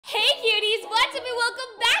what's up and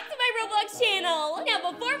welcome back to my Roblox channel.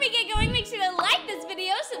 Now before we get going, make sure to like this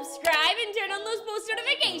video, subscribe, and turn on those post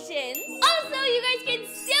notifications. Also, you guys can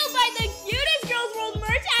still buy the cutest girls world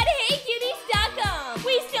merch at heycuties.com.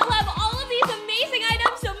 We still have all of these amazing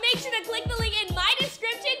items, so make sure to click the link in my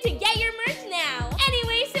description to get your merch now.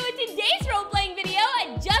 Anyway, so in today's role-playing video,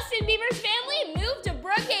 Justin Bieber's family moved to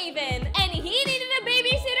Brookhaven, and he needed a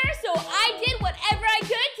babysitter, so I did whatever I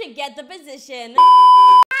could to get the position.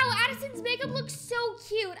 Wow, Addison's makeup looks so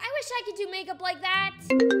cute. I wish I could do makeup like that.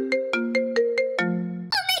 Oh my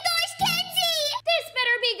gosh, Kenzie! This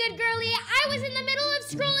better be good, girly. I was in the middle of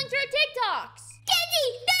scrolling through TikToks. Kenzie,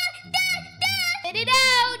 spit it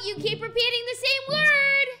out. You keep repeating the same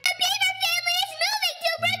word. A Bieber family is moving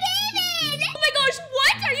to Brookhaven. Oh my gosh,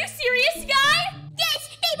 what? Are you serious, Sky?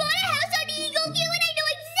 Yes, they bought a house on Eagle View and I know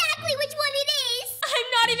exactly which one it is. I'm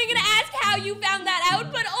not even gonna ask how you found that out,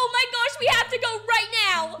 but oh my gosh, we have to go right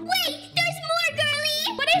now. Wait, there's more, girly.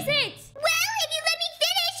 What is it? Well, if you let me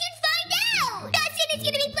finish, you'd find out. Dustin is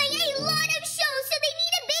gonna be playing a lot of shows, so they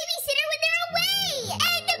need a babysitter when they're away.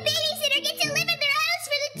 And the babysitter gets to live in their house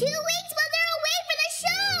for the 2 weeks while they're away for the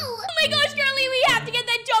show. Oh my gosh, girly, we have to get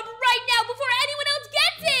that job right now before anyone else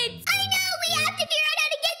gets it. I know, we have to figure out how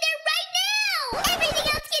to get there right now. Everything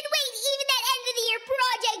else can wait, even that end of the year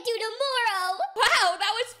project due tomorrow. Wow,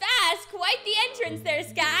 that was fast. Quite the entrance there,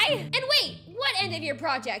 Sky. And wait, what end of your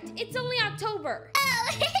project? It's only October. Oh,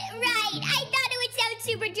 right. I thought it would sound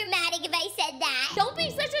super dramatic if I said that. Don't be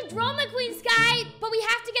such a drama queen, Sky. But we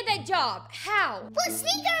have to get that job. How? We'll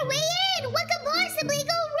sneak our way in. What could possibly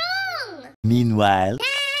go wrong? Meanwhile,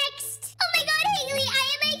 Next. Oh my god, Haley, I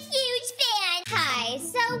am a huge fan. Hi,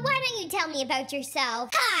 so why don't you tell me about yourself?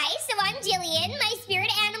 Hi, so I'm Jillian. My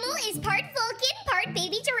spirit animal is part Vulcan, part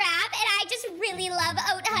baby giraffe, and I just really love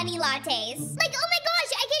oat honey lattes. Like, oh my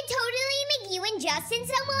gosh, I can totally make you and Justin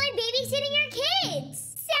some while I'm babysitting your kids.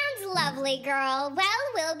 Sounds lovely, girl. Well,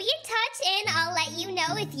 we'll be in touch, and I'll let you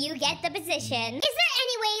know if you get the position. Is there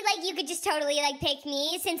any way, like, you could just totally, like, pick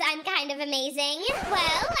me, since I'm kind of amazing?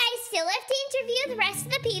 Well, I still have to interview the rest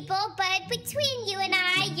of the people, but between you and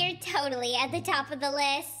I, you're totally at the top of the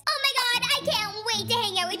list. Oh my god, I can't wait to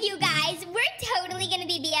hang out with you guys. We're totally gonna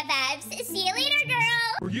be BFFs. See you later, girl.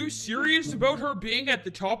 Are you serious about her being at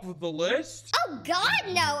the top of the list? Oh god,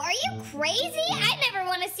 no. Are you crazy? I never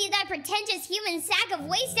want to see that pretentious human sack of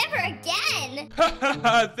waste ever again.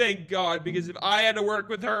 Thank God, because if I had to work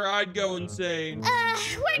with her, I'd go insane.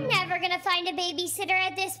 We're never gonna find a babysitter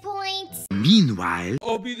at this point. meanwhile,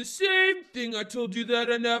 I'll be the same thing. I told you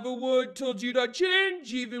that I never would. Told you I'd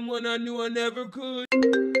change, even when I knew I never could.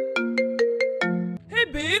 Hey,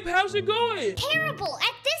 babe, how's it going? Terrible.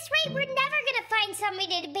 At this rate, we're never gonna find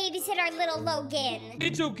somebody to babysit our little Logan.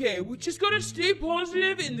 It's okay. We just gotta stay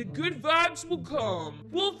positive and the good vibes will come.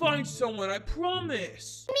 We'll find someone, I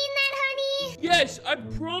promise. Mean that, honey? Yes, I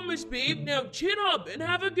promise, babe. Now chin up and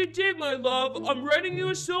have a good day, my love. I'm writing you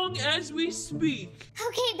a song as we speak.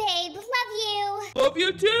 Okay, babe. Love you. Love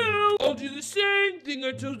you too. I'll do the same thing.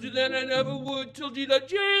 I told you that I never would. Told you that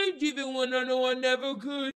change, even when I know I never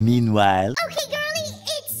could. meanwhile, Okay, girly,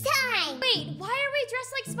 it's time. Wait, why are we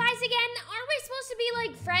dressed like spies again? Aren't we supposed to be,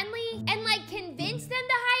 like, friendly and, like, convince them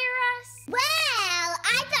to hire us? Well, I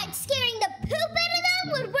thought scaring the poop out of them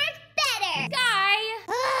would work better. Guy.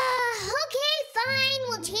 Okay, fine.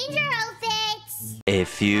 We'll change our outfits. a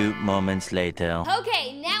few moments later.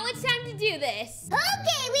 Okay, now it's time to do this.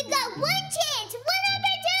 Okay, we've got one chance, one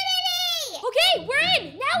opportunity. Okay, we're in.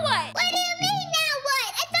 Now what? What do you mean, now what?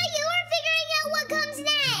 I thought you were figuring out what comes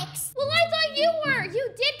next. Well, I thought you were. You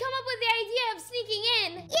did come up with the idea of sneaking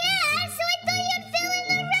in. Yeah, so I thought you'd fill in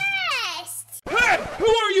the rest. Hey, who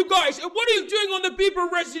are you guys? And what are you doing on the Bieber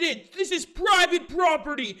residence? This is private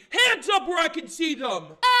property. Hands up where I can see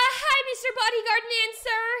them. Hi, Mr. Bodyguard Man,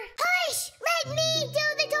 sir. Hush, let me do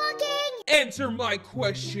the talking. Answer my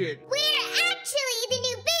question. We're actually the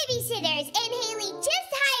new babysitters, and Haley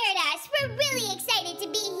just hired us. We're really excited to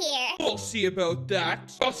be here. We'll see about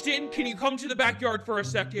that. Justin, can you come to the backyard for a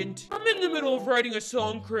second? I'm in the middle of writing a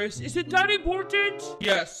song, Chris. Is it that important?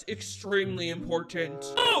 Yes, extremely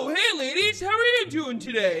important. Oh, hey ladies, how are you doing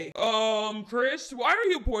today? Chris, why are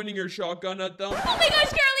you pointing your shotgun at them? Oh my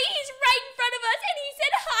gosh, girly, he's right in front of us, and he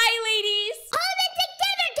said hi, ladies. Hold it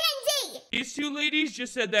together, Kenzie. These two ladies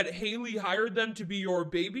just said that Haley hired them to be your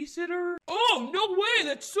babysitter? Oh, no way,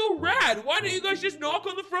 that's so rad. Why don't you guys just knock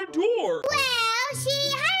on the front door? Well,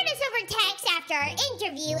 she hired us over text after our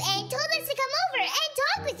interview and told us to come over and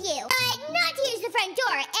talk with you. Not to use the front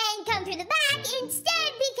door and come through the back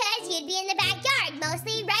instead because you'd be in the backyard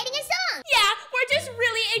mostly writing a song. Yeah, we're just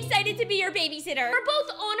really excited to be your babysitter. We're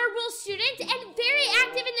both honorable students and very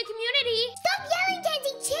active in the community. Stop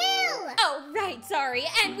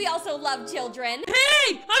we also love children.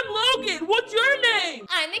 Hey, I'm Logan. What's your name?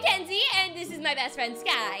 I'm Mackenzie, and this is my best friend,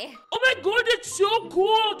 Sky. Oh my god, that's so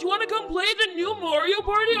cool. Do you want to come play the new Mario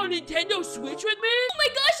Party on Nintendo Switch with me? Oh my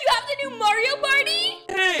gosh, you have the new Mario Party?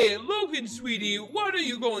 Hey, Logan, sweetie, why don't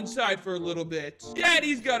you go inside for a little bit?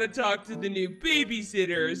 Daddy's gotta talk to the new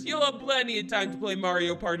babysitters. You'll have plenty of time to play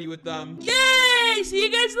Mario Party with them. Yay! See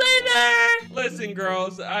you guys later! Listen,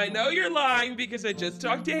 girls, I know you're lying because I just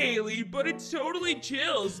talked to Haley, but it's totally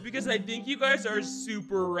chills because I think you guys are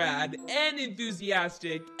super rad and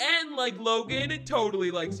enthusiastic, and like Logan, it totally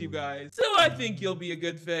likes you guys. So I think you'll be a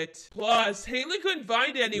good fit. Plus, Haley couldn't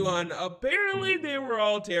find anyone. Apparently, they were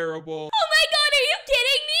all terrible. Oh my god, are you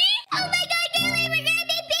kidding me? Oh my god, Haley, we're gonna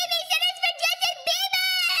be babysitters for Justin Bieber!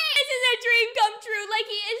 This is a dream come true. Like,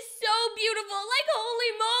 he is so beautiful. Like,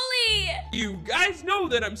 holy moly! You guys know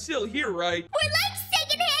that I'm still here, right? We're like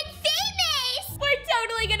secondhand famous! We're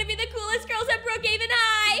totally gonna be the coolest girls at Brookhaven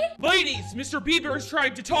High! Ladies, Mr. Bieber is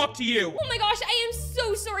trying to talk to you. Oh my gosh, I am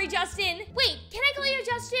so sorry, Justin. Wait, can I call you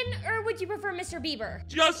Justin, or would you prefer Mr. Bieber?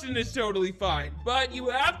 Justin is totally fine, but you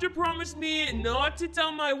have to promise me not to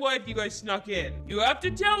tell my wife you guys snuck in. You have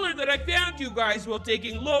to tell her that I found you guys while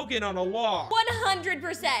taking Logan on a walk. 100%.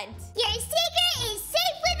 Your secret is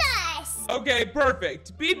safe with us. Okay,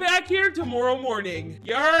 perfect. Be back here tomorrow morning.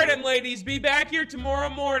 You heard him, ladies. Be back here tomorrow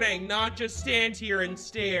morning, not just stand here and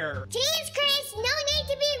stare. Jeez, Chris, no need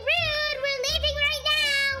to be rude. We're leaving right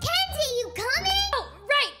now. Kenzie, you coming? Oh,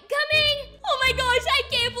 right, coming. Oh my gosh, I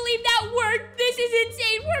can't believe that worked. This is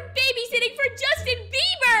insane. We're babysitting for Justin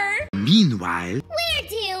Bieber. Meanwhile, We're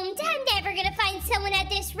doomed. I'm never gonna find someone at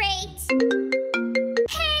this rate.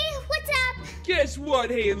 Hey, what's up? Guess what,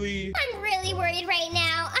 Haley? I'm really worried right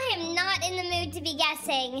now. I am not in the mood to be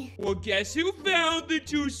guessing. Well, guess who found the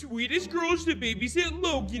two sweetest girls to babysit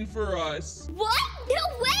Logan for us? What?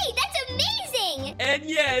 No way! That's amazing! And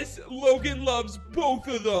yes, Logan loves both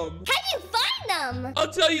of them. How'd you find them?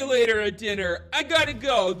 I'll tell you later at dinner. I gotta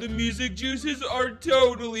go. The music juices are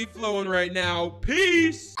totally flowing right now.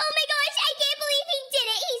 Peace! Oh my gosh, I can't believe he did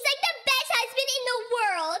it! He's like the best husband in the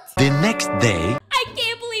world! the next day, I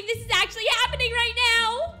can't believe this is actually happening right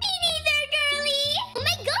now! Me neither, girly! Oh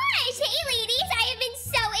my gosh! Hey, ladies! I have been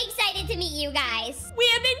so excited to meet you guys! We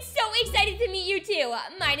have been so excited to meet you too!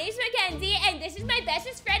 My name's Mackenzie, and this is my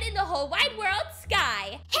bestest friend in the whole wide world,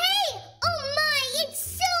 Sky. Hey! Oh my! It's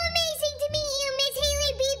so amazing to meet you, Miss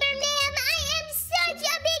Haley Bieber, ma'am! I am such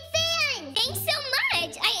a big fan! Thanks so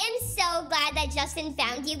much! I am so glad that Justin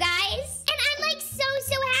found you guys. And I'm like so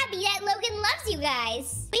happy that Logan loves you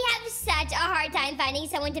guys. We have such a hard time finding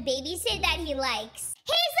someone to babysit that he likes.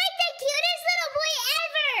 He's like the cutest little boy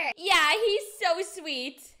ever! Yeah, he's so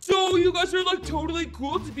sweet. So, you guys are like totally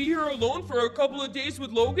cool to be here alone for a couple of days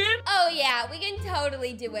with Logan? Oh yeah, we can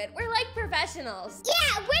totally do it. We're like professionals.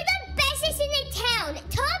 Yeah, we're the bestest in the town.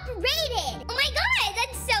 Top rated. Oh my god,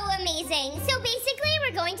 that's so amazing. So basically,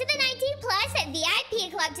 we're going to the 19 Plus at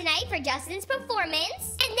VIP Club tonight for Justin's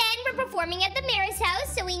performance. And then we're performing at the mayor's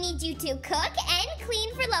house, so we need you to cook and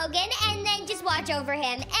clean for Logan and then just watch over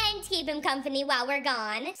him and keep him company while we're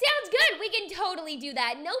gone. Sounds good. We can totally do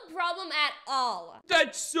that. No problem at all.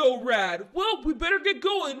 That's so rad. Well, we better get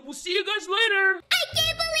going. We'll see you guys later. I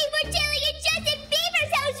can't believe we're chilling at Justin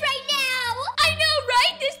Bieber's house right now! I know,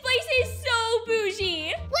 right? This place is so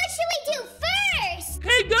bougie! What should we do first?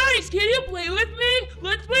 Hey guys, can you play with me?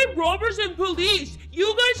 Let's play robbers and police.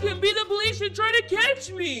 You guys can be the police and try to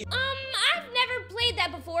catch me. I've never played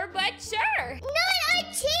that before, but sure. Not a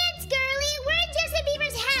chance, girly! We're at Justin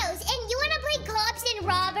Bieber's house, and you wanna play cops and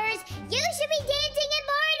robbers? You should be dancing and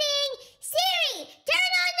partying! Siri,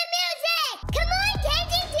 turn on the music! Come on,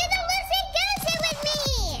 Kenzie, do the loosey-goosey with me!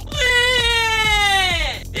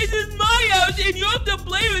 This is my house and you have to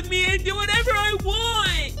play with me and do whatever I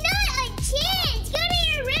want. Not a chance! Go to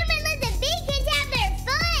your room and let the big kids have their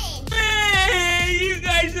fun! You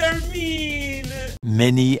guys are mean.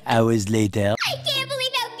 many hours later. I can't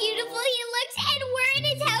believe how beautiful he looks, and we're in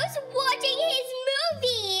his house watching his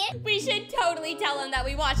movie! We should totally tell him that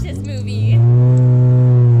we watched his movie.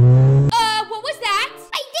 What was that?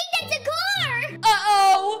 I think that's a car!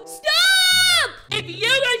 Uh-oh! Stop! If you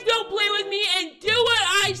guys don't play with me and do what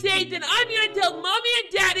I say, then I'm gonna tell Mommy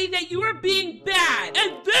and Daddy that you are being bad.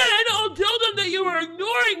 And then I'll tell them that you are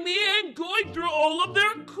ignoring me and going through all of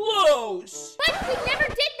their clothes. But we never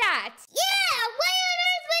did that! Yeah! Why on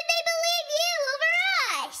earth would they believe you over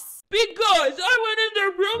us? Because I went in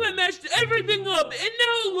their room and messed everything up, and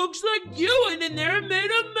now it looks like you went in there and made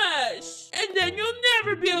a mess. And then you'll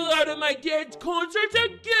never be allowed at my dance concerts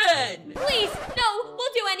again. Please, no,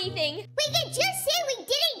 we'll do anything. We can just say we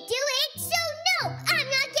didn't do it, so no, I'm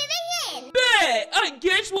not giving in. Bet! I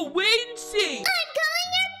guess guess we'll wait and see. I'm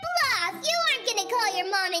calling your bluff. You aren't gonna call your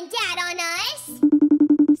mom and dad on us.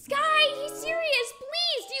 Sky, he's serious.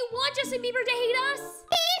 Please, do you want Justin Bieber to hate us?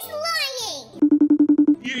 He's lying.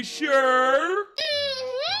 You sure?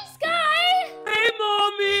 Sky? Hey,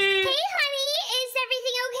 Mommy. Hey, honey, is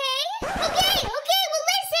everything okay? Okay, well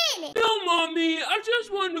listen. No, Mommy, I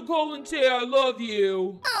just wanted to call and say I love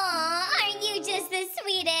you. Aw, aren't you just the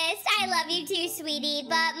sweetest? I love you too, sweetie,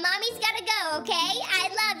 but Mommy's gotta go, okay? I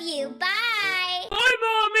love you. Bye. Bye,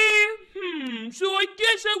 Mommy. So I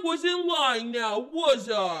guess I wasn't lying now, was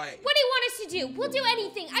I? What do you want us to do? We'll do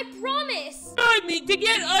anything, I promise. I mean to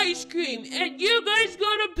get ice cream, and you guys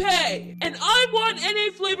gotta pay. And I want any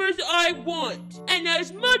flavors I want, and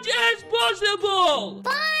as much as possible.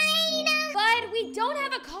 Fine. But we don't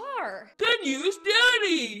have a car. Then use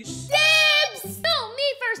Daddy's. Dibs! No,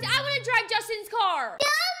 me first. I want to drive Justin's car. No,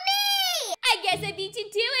 me! I guess I beat you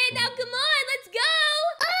to it. Now come on, let's go.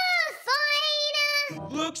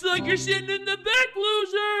 Fine. Looks like you're sitting in the back,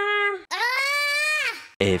 loser.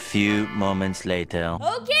 A few moments later.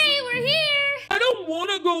 Okay, we're here. I don't want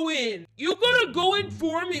to go in. You gotta go in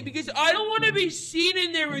for me because I don't want to be seen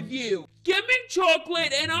in there with you. Get me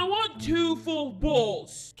chocolate and I want 2 full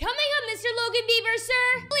bowls. Coming up, Mr. Logan Bieber,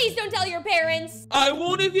 sir. Please don't tell your parents. I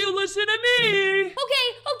won't if you listen to me. Okay,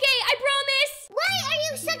 I promise. Why are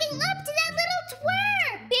you sucking up to that little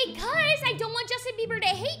twerp? Because I don't want Justin Bieber to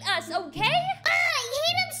hate us, okay? I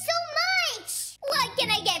hate him so much. What can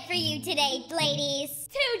I get for you today, ladies?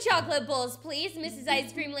 2 chocolate bowls, please, Mrs.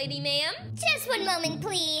 Ice Cream Lady, ma'am. Just one moment,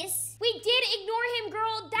 please. We did ignore him,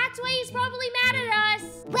 girl. That's why he's probably mad at us.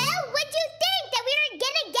 Well, what'd you think? That we were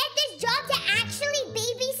gonna get this job to actually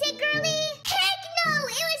babysit, girlie? Heck no!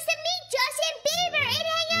 It was to meet Justin Bieber and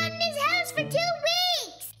hang out in his house for 2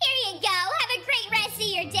 weeks. Here you go. Have a great rest of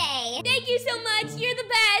your day. Thank you so much. You're the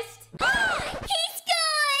best. He's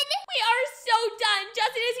gone! We are so done.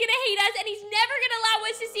 Justin is gonna hate us and he's never gonna allow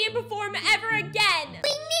us to see him perform ever again. We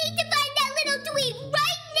need to find that little dweeb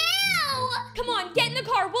right now! Come on, get in the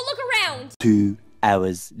car. We'll look around. 2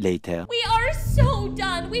 hours later. We are so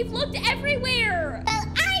done. We've looked everywhere. Well,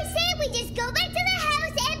 I say we just go back to the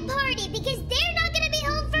house and party because they're not gonna be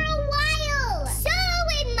home for a while. So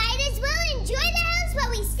we might as well enjoy the house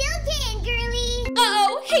while we still can, girlie.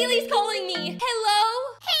 Uh-oh, Haley's calling me. Hello?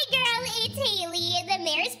 Hey, girl, it's Haley. The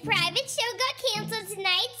mayor's private show got canceled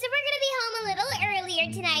tonight, so we're gonna be home a little earlier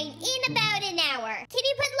tonight, in about an hour. Can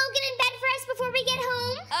you put Logan in bed for us before we get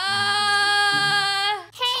home?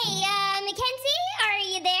 Hey, Mackenzie, are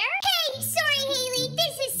you there? Hey, sorry, Haley,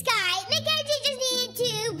 this is Sky. Mackenzie just needed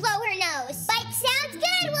to blow her nose. But sounds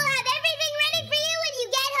good. We'll have everything ready for you when you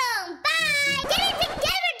get home. Bye. Get it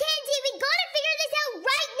together, Kenzie. We gotta figure this out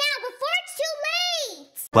right now before it's too late.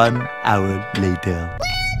 1 hour later.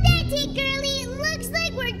 Well, that's it, girlie. Looks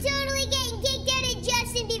like we're totally getting kicked out of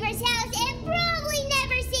Justin Bieber's house and probably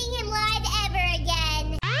never seeing him live ever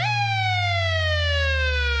again.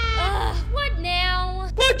 What now?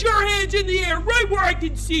 Put your hands in the air right where I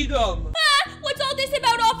can see them. What's all this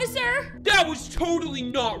about, officer? That was totally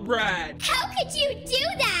not rad. How could you do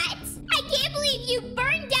that? I can't believe you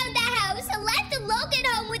burned down the house, left Logan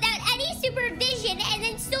home without any supervision, and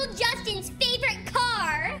then stole Justin's favorite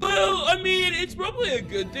car. Well, I mean, it's probably a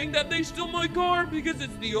good thing that they stole my car because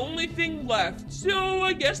it's the only thing left. So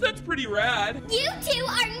I guess that's pretty rad. You two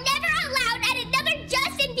are never allowed at another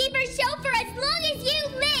Justin Bieber show for as long as you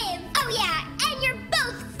live. Oh yeah, and you're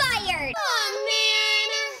both fired. Oh man.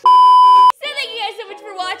 So thank you guys so much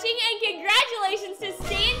for watching, and congratulations to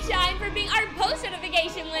Stay and Shine for being our post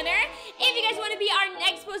notification winner. If you guys want to be our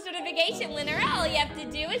next post notification winner, all you have to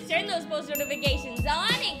do is turn those post notifications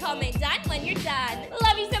on and comment done when you're done.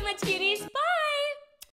 Love you so